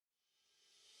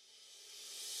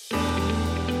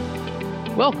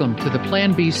Welcome to the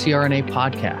Plan B CRNA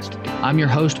podcast. I'm your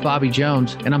host, Bobby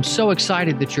Jones, and I'm so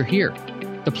excited that you're here.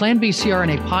 The Plan B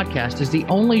CRNA podcast is the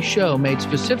only show made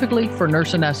specifically for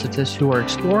nurse anesthetists who are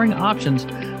exploring options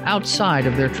outside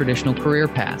of their traditional career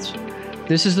paths.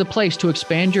 This is the place to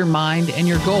expand your mind and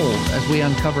your goals as we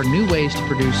uncover new ways to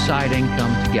produce side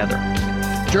income together.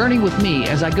 Journey with me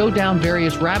as I go down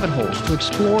various rabbit holes to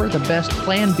explore the best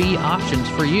Plan B options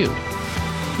for you.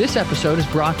 This episode is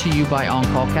brought to you by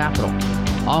On-Call Capital.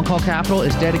 On-Call Capital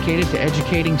is dedicated to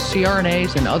educating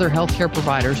CRNAs and other healthcare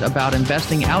providers about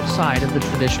investing outside of the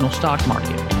traditional stock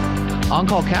market.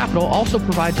 On-Call Capital also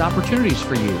provides opportunities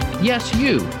for you, yes,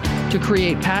 you, to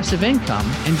create passive income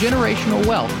and generational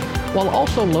wealth while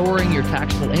also lowering your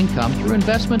taxable income through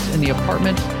investments in the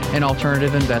apartment and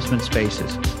alternative investment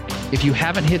spaces. If you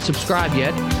haven't hit subscribe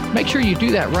yet, make sure you do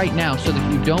that right now so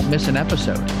that you don't miss an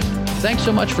episode. Thanks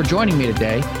so much for joining me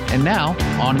today, and now,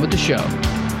 on with the show.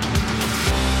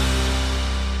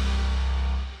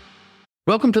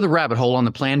 Welcome to the Rabbit Hole on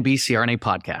the Plan B CRNA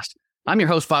podcast. I'm your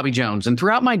host, Bobby Jones, and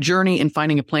throughout my journey in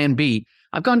finding a Plan B,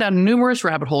 I've gone down numerous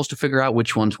rabbit holes to figure out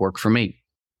which ones work for me.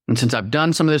 And since I've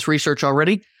done some of this research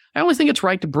already, I only think it's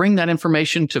right to bring that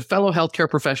information to fellow healthcare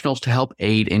professionals to help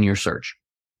aid in your search.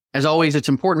 As always, it's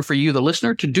important for you, the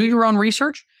listener, to do your own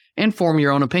research and form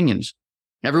your own opinions.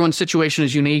 Everyone's situation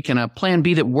is unique, and a Plan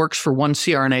B that works for one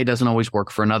CRNA doesn't always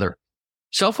work for another.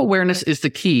 Self-awareness is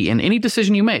the key in any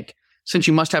decision you make, since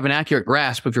you must have an accurate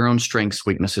grasp of your own strengths,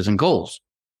 weaknesses, and goals.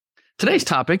 Today's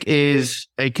topic is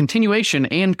a continuation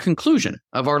and conclusion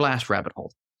of our last rabbit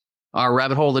hole. Our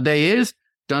rabbit hole of the day is,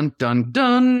 dun, dun,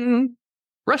 dun,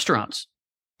 restaurants,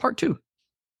 part 2.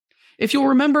 If you'll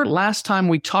remember, last time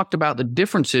we talked about the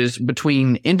differences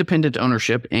between independent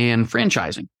ownership and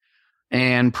franchising,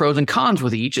 and pros and cons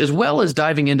with each, as well as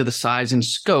diving into the size and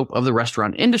scope of the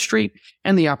restaurant industry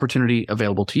and the opportunity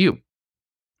available to you.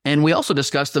 And we also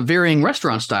discussed the varying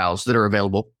restaurant styles that are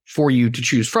available for you to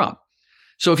choose from.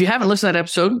 So if you haven't listened to that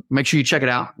episode, make sure you check it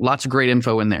out. Lots of great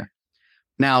info in there.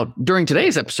 Now, during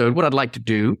today's episode, what I'd like to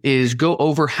do is go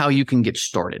over how you can get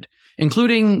started,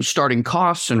 including starting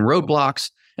costs and roadblocks,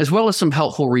 as well as some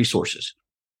helpful resources.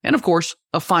 And of course,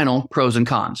 a final pros and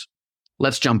cons.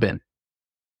 Let's jump in.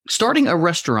 Starting a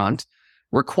restaurant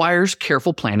requires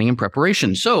careful planning and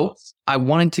preparation. So I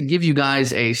wanted to give you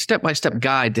guys a step-by-step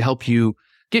guide to help you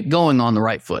get going on the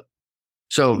right foot.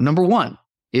 So number 1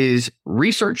 is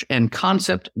research and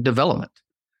concept development.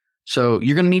 So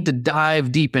you're going to need to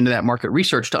dive deep into that market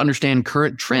research to understand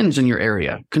current trends in your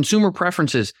area, consumer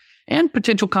preferences, and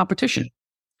potential competition.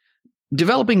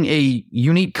 Developing a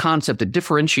unique concept that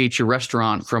differentiates your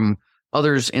restaurant from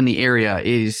others in the area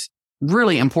is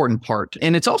really important part.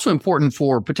 And it's also important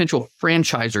for potential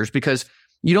franchisors because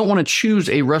you don't want to choose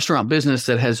a restaurant business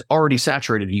that has already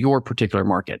saturated your particular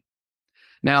market.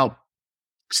 Now,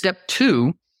 step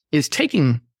 2 is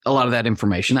taking a lot of that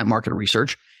information, that market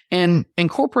research, and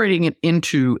incorporating it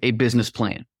into a business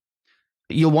plan.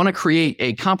 You'll want to create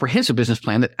a comprehensive business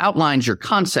plan that outlines your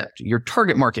concept, your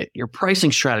target market, your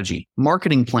pricing strategy,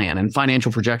 marketing plan, and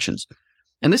financial projections.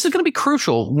 And this is going to be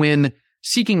crucial when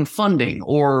seeking funding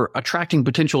or attracting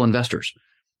potential investors.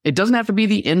 It doesn't have to be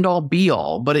the end-all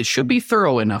be-all, but it should be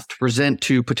thorough enough to present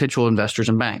to potential investors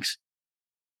and banks.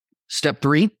 Step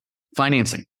 3,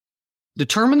 financing.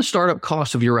 Determine the startup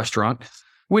costs of your restaurant,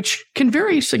 which can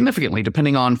vary significantly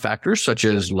depending on factors such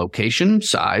as location,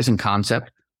 size, and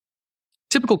concept.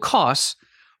 Typical costs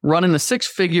run in the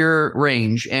 6-figure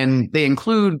range, and they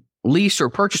include lease or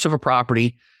purchase of a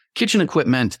property, kitchen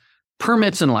equipment,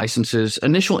 permits and licenses,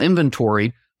 initial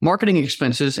inventory, marketing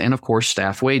expenses, and of course,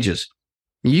 staff wages.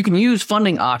 You can use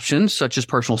funding options such as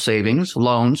personal savings,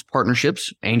 loans,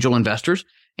 partnerships, angel investors,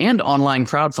 and online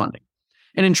crowdfunding.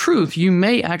 And in truth, you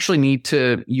may actually need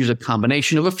to use a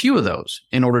combination of a few of those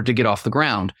in order to get off the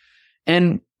ground.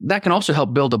 And that can also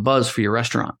help build a buzz for your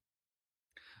restaurant.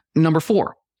 Number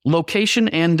 4, location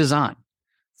and design.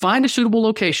 Find a suitable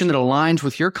location that aligns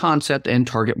with your concept and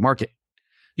target market.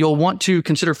 You'll want to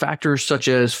consider factors such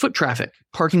as foot traffic,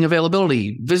 parking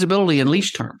availability, visibility, and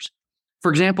lease terms. For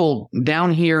example,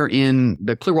 down here in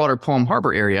the Clearwater Palm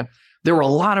Harbor area, there were a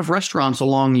lot of restaurants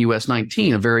along US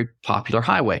 19, a very popular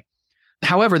highway.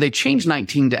 However, they changed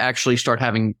 19 to actually start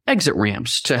having exit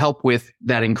ramps to help with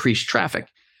that increased traffic.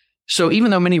 So even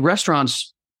though many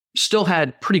restaurants still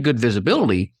had pretty good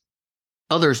visibility,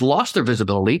 others lost their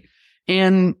visibility,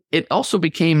 and it also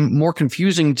became more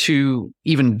confusing to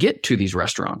even get to these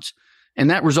restaurants. And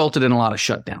that resulted in a lot of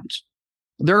shutdowns.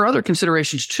 There are other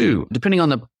considerations too. Depending on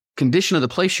the condition of the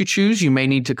place you choose, you may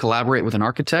need to collaborate with an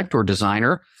architect or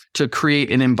designer to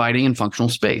create an inviting and functional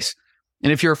space.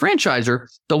 And if you're a franchisor,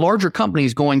 the larger company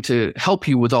is going to help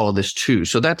you with all of this too.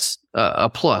 So that's a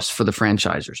plus for the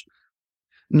franchisors.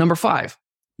 Number 5,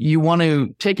 you want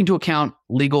to take into account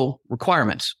legal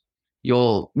requirements.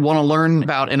 You'll want to learn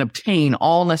about and obtain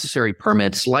all necessary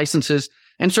permits, licenses,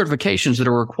 and certifications that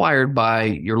are required by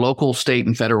your local, state,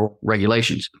 and federal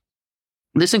regulations.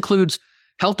 This includes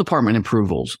health department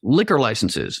approvals, liquor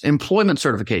licenses, employment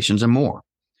certifications, and more.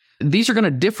 These are going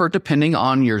to differ depending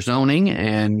on your zoning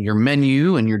and your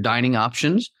menu and your dining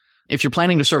options. If you're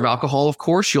planning to serve alcohol, of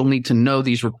course, you'll need to know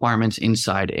these requirements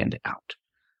inside and out.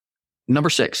 Number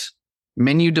 6,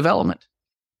 menu development.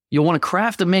 You'll want to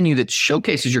craft a menu that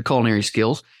showcases your culinary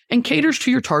skills and caters to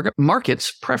your target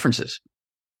market's preferences.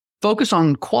 Focus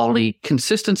on quality,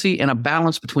 consistency, and a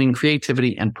balance between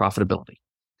creativity and profitability.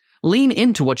 Lean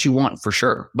into what you want for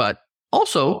sure, but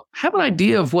also have an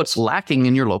idea of what's lacking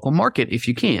in your local market if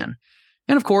you can.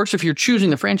 And of course, if you're choosing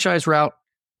the franchise route,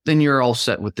 then you're all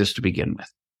set with this to begin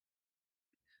with.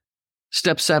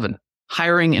 Step 7,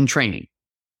 hiring and training.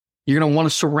 You're going to want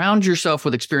to surround yourself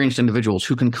with experienced individuals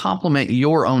who can complement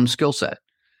your own skill set.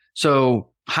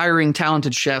 So hiring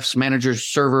talented chefs, managers,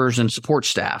 servers, and support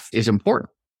staff is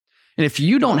important. And if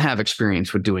you don't have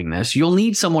experience with doing this, you'll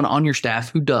need someone on your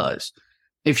staff who does.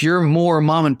 If you're more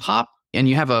mom and pop and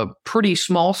you have a pretty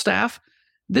small staff,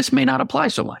 this may not apply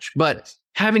so much. But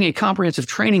having a comprehensive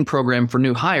training program for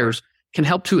new hires can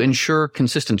help to ensure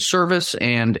consistent service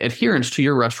and adherence to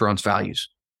your restaurant's values.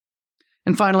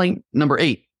 And finally, number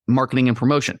 8, marketing and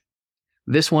promotion.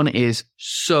 This one is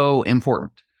so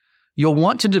important. You'll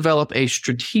want to develop a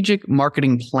strategic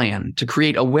marketing plan to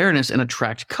create awareness and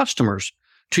attract customers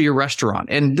to your restaurant.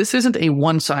 And this isn't a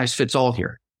one-size-fits-all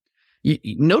here.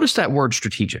 Notice that word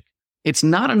strategic. It's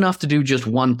not enough to do just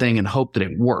one thing and hope that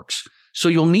it works. So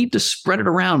you'll need to spread it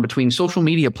around between social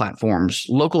media platforms,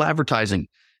 local advertising,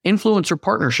 influencer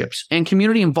partnerships, and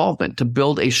community involvement to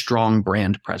build a strong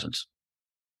brand presence.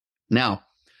 Now,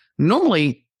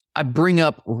 normally I bring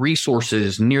up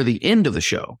resources near the end of the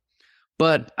show,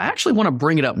 but I actually want to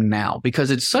bring it up now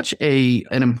because it's such an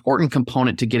important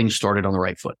component to getting started on the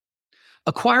right foot.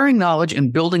 Acquiring knowledge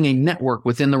and building a network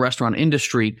within the restaurant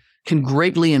industry can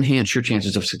greatly enhance your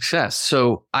chances of success.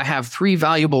 So I have 3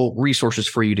 valuable resources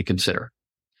for you to consider.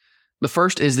 The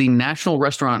first is the National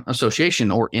Restaurant Association,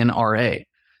 or NRA.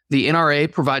 The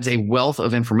NRA provides a wealth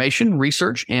of information,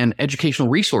 research, and educational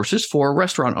resources for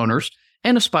restaurant owners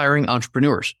and aspiring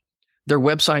entrepreneurs. Their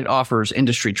website offers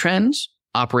industry trends,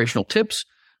 operational tips,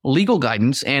 legal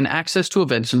guidance, and access to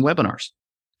events and webinars.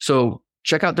 So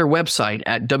check out their website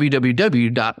at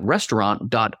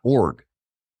www.restaurant.org.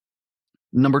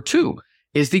 Number 2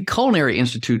 is the Culinary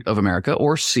Institute of America,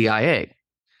 or CIA.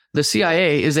 The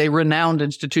CIA is a renowned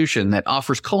institution that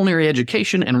offers culinary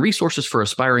education and resources for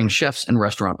aspiring chefs and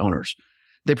restaurant owners.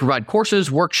 They provide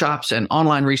courses, workshops, and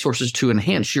online resources to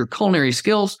enhance your culinary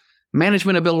skills,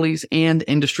 management abilities, and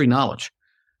industry knowledge.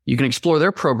 You can explore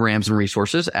their programs and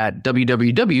resources at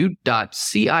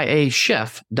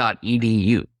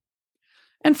www.ciachef.edu.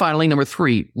 And finally, number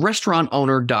 3,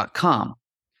 restaurantowner.com.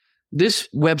 This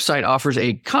website offers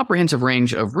a comprehensive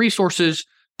range of resources,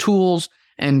 tools,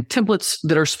 and templates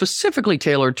that are specifically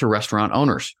tailored to restaurant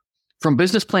owners. From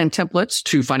business plan templates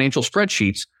to financial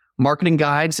spreadsheets, marketing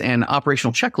guides, and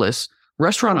operational checklists,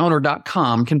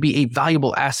 restaurantowner.com can be a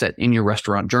valuable asset in your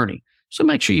restaurant journey. So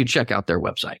make sure you check out their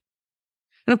website.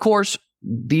 And of course,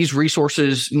 these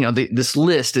resources, this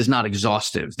list is not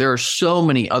exhaustive. There are so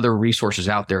many other resources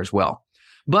out there as well.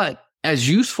 But as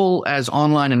useful as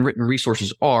online and written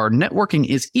resources are, networking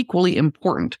is equally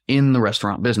important in the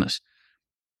restaurant business.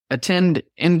 Attend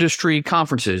industry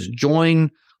conferences, join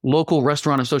local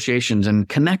restaurant associations, and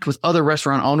connect with other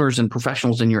restaurant owners and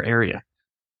professionals in your area.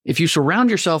 If you surround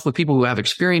yourself with people who have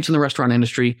experience in the restaurant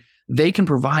industry, they can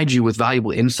provide you with valuable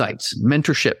insights,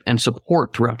 mentorship, and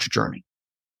support throughout your journey.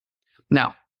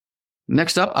 Now,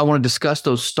 next up, I want to discuss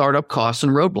those startup costs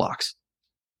and roadblocks.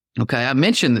 Okay, I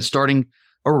mentioned that starting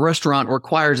a restaurant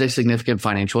requires a significant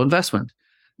financial investment.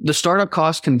 The startup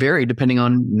costs can vary depending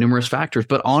on numerous factors,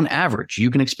 but on average, you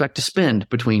can expect to spend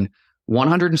between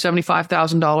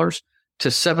 $175,000 to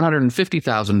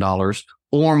 $750,000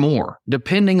 or more,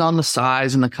 depending on the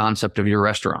size and the concept of your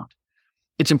restaurant.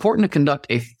 It's important to conduct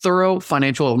a thorough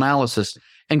financial analysis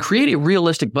and create a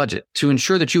realistic budget to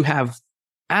ensure that you have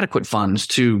adequate funds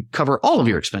to cover all of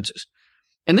your expenses.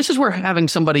 And this is where having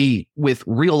somebody with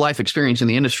real life experience in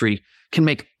the industry can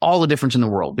make all the difference in the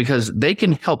world, because they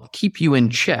can help keep you in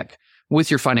check with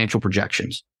your financial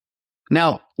projections.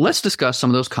 Now, let's discuss some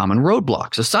of those common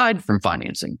roadblocks, aside from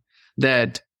financing,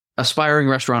 that aspiring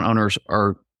restaurant owners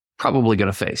are probably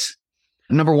going to face.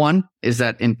 Number one is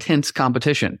that intense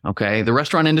competition. Okay. The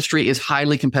restaurant industry is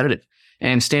highly competitive,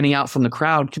 and standing out from the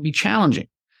crowd can be challenging.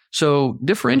 So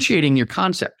differentiating your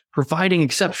concept, providing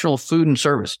exceptional food and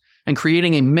service, and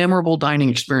creating a memorable dining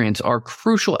experience are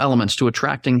crucial elements to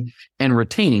attracting and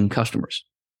retaining customers.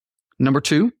 Number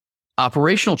two,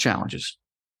 operational challenges.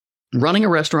 Running a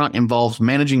restaurant involves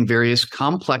managing various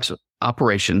complex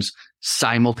operations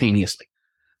simultaneously,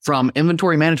 from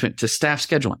inventory management to staff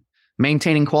scheduling,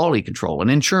 maintaining quality control, and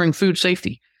ensuring food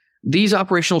safety. These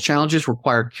operational challenges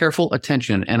require careful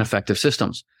attention and effective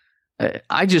systems.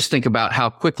 I just think about how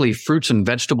quickly fruits and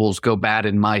vegetables go bad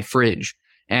in my fridge,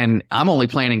 and I'm only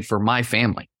planning for my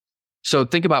family. So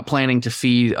think about planning to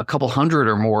feed a couple hundred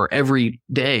or more every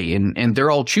day, and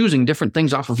they're all choosing different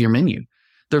things off of your menu.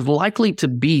 There's likely to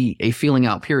be a feeling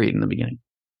out period in the beginning.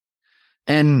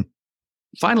 And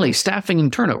finally, staffing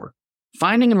and turnover.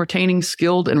 Finding and retaining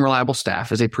skilled and reliable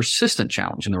staff is a persistent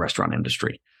challenge in the restaurant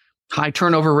industry. High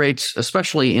turnover rates,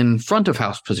 especially in front of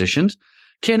house positions,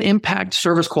 can impact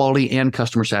service quality and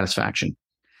customer satisfaction.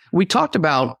 We talked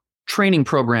about training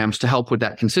programs to help with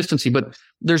that consistency, but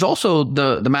there's also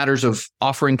the matters of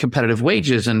offering competitive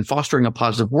wages and fostering a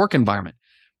positive work environment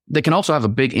that can also have a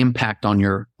big impact on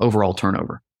your overall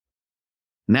turnover.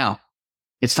 Now,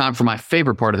 it's time for my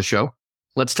favorite part of the show.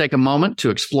 Let's take a moment to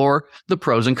explore the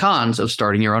pros and cons of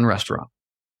starting your own restaurant.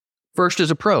 First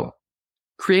is a pro: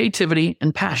 creativity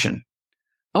and passion.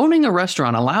 Owning a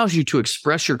restaurant allows you to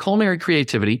express your culinary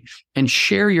creativity and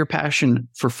share your passion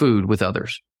for food with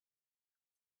others.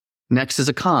 Next is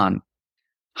a con: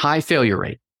 high failure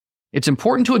rate. It's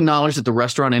important to acknowledge that the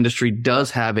restaurant industry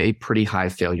does have a pretty high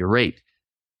failure rate.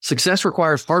 Success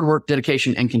requires hard work,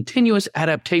 dedication, and continuous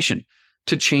adaptation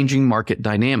to changing market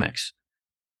dynamics.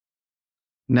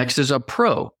 Next is a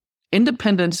pro: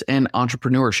 independence and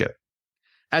entrepreneurship.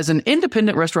 As an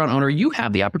independent restaurant owner, you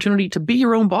have the opportunity to be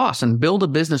your own boss and build a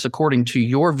business according to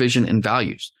your vision and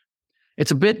values.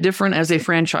 It's a bit different as a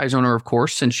franchise owner, of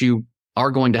course, since you are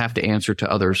going to have to answer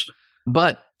to others.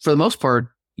 But for the most part,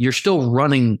 you're still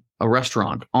running a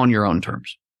restaurant on your own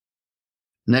terms.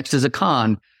 Next is a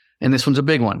con, and this one's a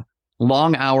big one: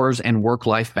 long hours and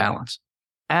work-life balance.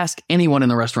 Ask anyone in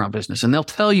the restaurant business, and they'll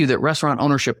tell you that restaurant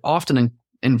ownership often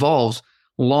involves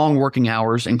long working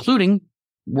hours, including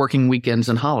working weekends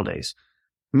and holidays.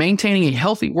 Maintaining a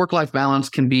healthy work-life balance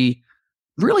can be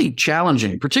really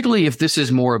challenging, particularly if this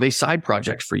is more of a side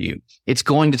project for you. It's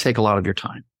going to take a lot of your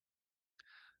time.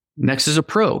 Next is a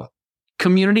pro: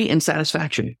 community and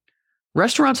satisfaction.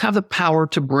 Restaurants have the power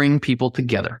to bring people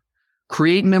together,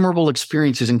 create memorable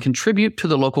experiences, and contribute to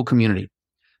the local community.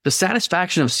 The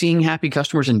satisfaction of seeing happy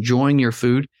customers enjoying your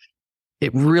food,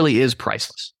 it really is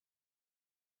priceless.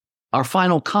 Our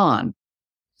final con: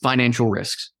 financial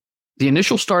risks. The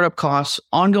initial startup costs,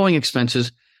 ongoing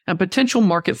expenses, and potential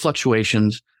market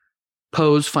fluctuations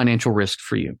pose financial risk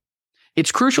for you.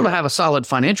 It's crucial to have a solid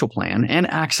financial plan and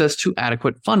access to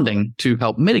adequate funding to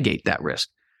help mitigate that risk.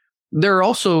 There are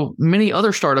also many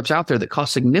other startups out there that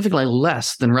cost significantly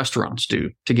less than restaurants do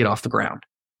to get off the ground.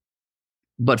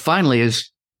 But finally is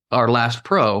our last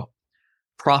pro: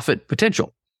 profit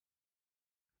potential.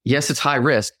 Yes, it's high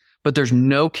risk, but there's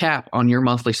no cap on your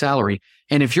monthly salary.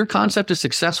 And if your concept is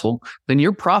successful, then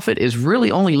your profit is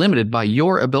really only limited by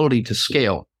your ability to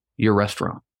scale your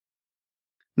restaurant.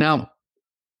 Now,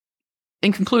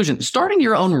 in conclusion, starting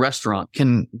your own restaurant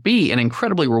can be an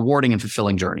incredibly rewarding and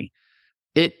fulfilling journey.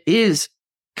 It is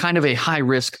kind of a high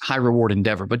risk, high reward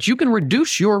endeavor, but you can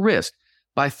reduce your risk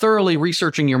by thoroughly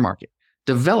researching your market,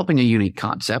 developing a unique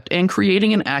concept, and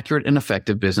creating an accurate and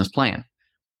effective business plan.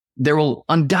 There will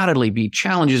undoubtedly be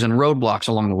challenges and roadblocks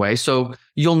along the way, so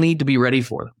you'll need to be ready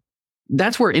for them.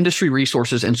 That's where industry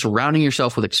resources and surrounding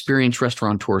yourself with experienced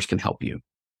restaurateurs can help you.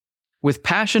 With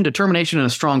passion, determination, and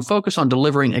a strong focus on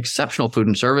delivering exceptional food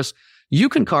and service, you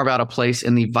can carve out a place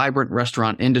in the vibrant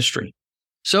restaurant industry.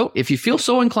 So if you feel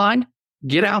so inclined,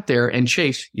 get out there and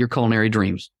chase your culinary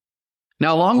dreams.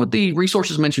 Now, along with the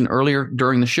resources mentioned earlier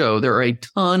during the show, there are a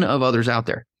ton of others out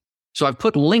there. So I've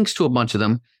put links to a bunch of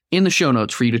them in the show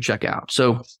notes for you to check out.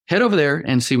 So head over there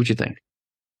and see what you think.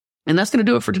 And that's going to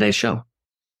do it for today's show.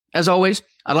 As always,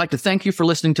 I'd like to thank you for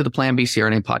listening to the Plan B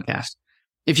CRNA podcast.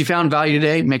 If you found value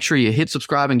today, make sure you hit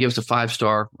subscribe and give us a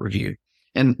 5-star review.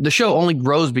 And the show only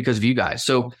grows because of you guys.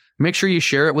 So make sure you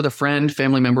share it with a friend,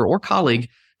 family member, or colleague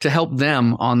to help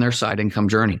them on their side income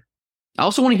journey. I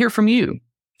also want to hear from you.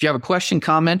 If you have a question,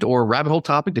 comment, or rabbit hole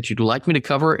topic that you'd like me to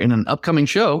cover in an upcoming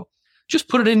show, just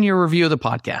put it in your review of the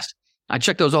podcast. I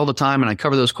check those all the time, and I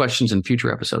cover those questions in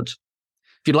future episodes.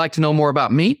 If you'd like to know more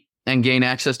about me, and gain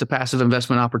access to passive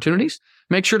investment opportunities,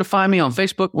 make sure to find me on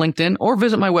Facebook, LinkedIn, or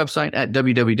visit my website at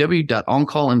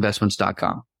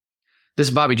www.oncallinvestments.com. This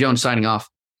is Bobby Jones signing off.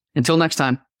 Until next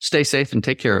time, stay safe and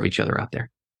take care of each other out there.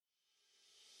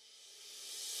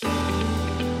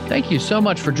 Thank you so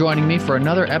much for joining me for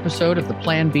another episode of the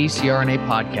Plan B CRNA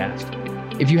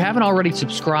podcast. If you haven't already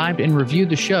subscribed and reviewed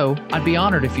the show, I'd be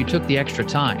honored if you took the extra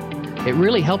time. It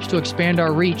really helps to expand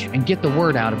our reach and get the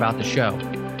word out about the show.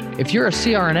 If you're a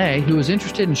CRNA who is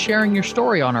interested in sharing your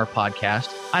story on our podcast,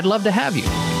 I'd love to have you.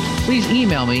 Please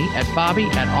email me at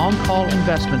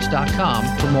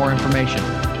bobby@oncallinvestments.com for more information.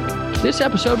 This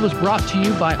episode was brought to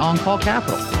you by OnCall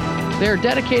Capital. They are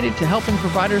dedicated to helping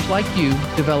providers like you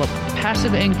develop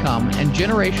passive income and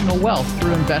generational wealth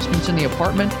through investments in the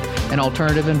apartment and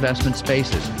alternative investment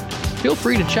spaces. Feel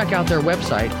free to check out their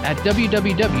website at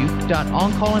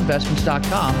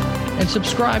www.oncallinvestments.com and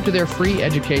subscribe to their free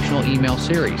educational email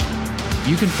series.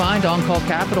 You can find OnCall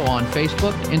Capital on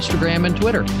Facebook, Instagram, and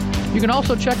Twitter. You can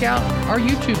also check out our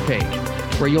YouTube page,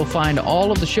 where you'll find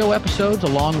all of the show episodes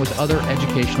along with other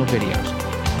educational videos.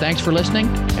 Thanks for listening,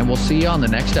 and we'll see you on the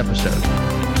next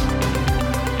episode.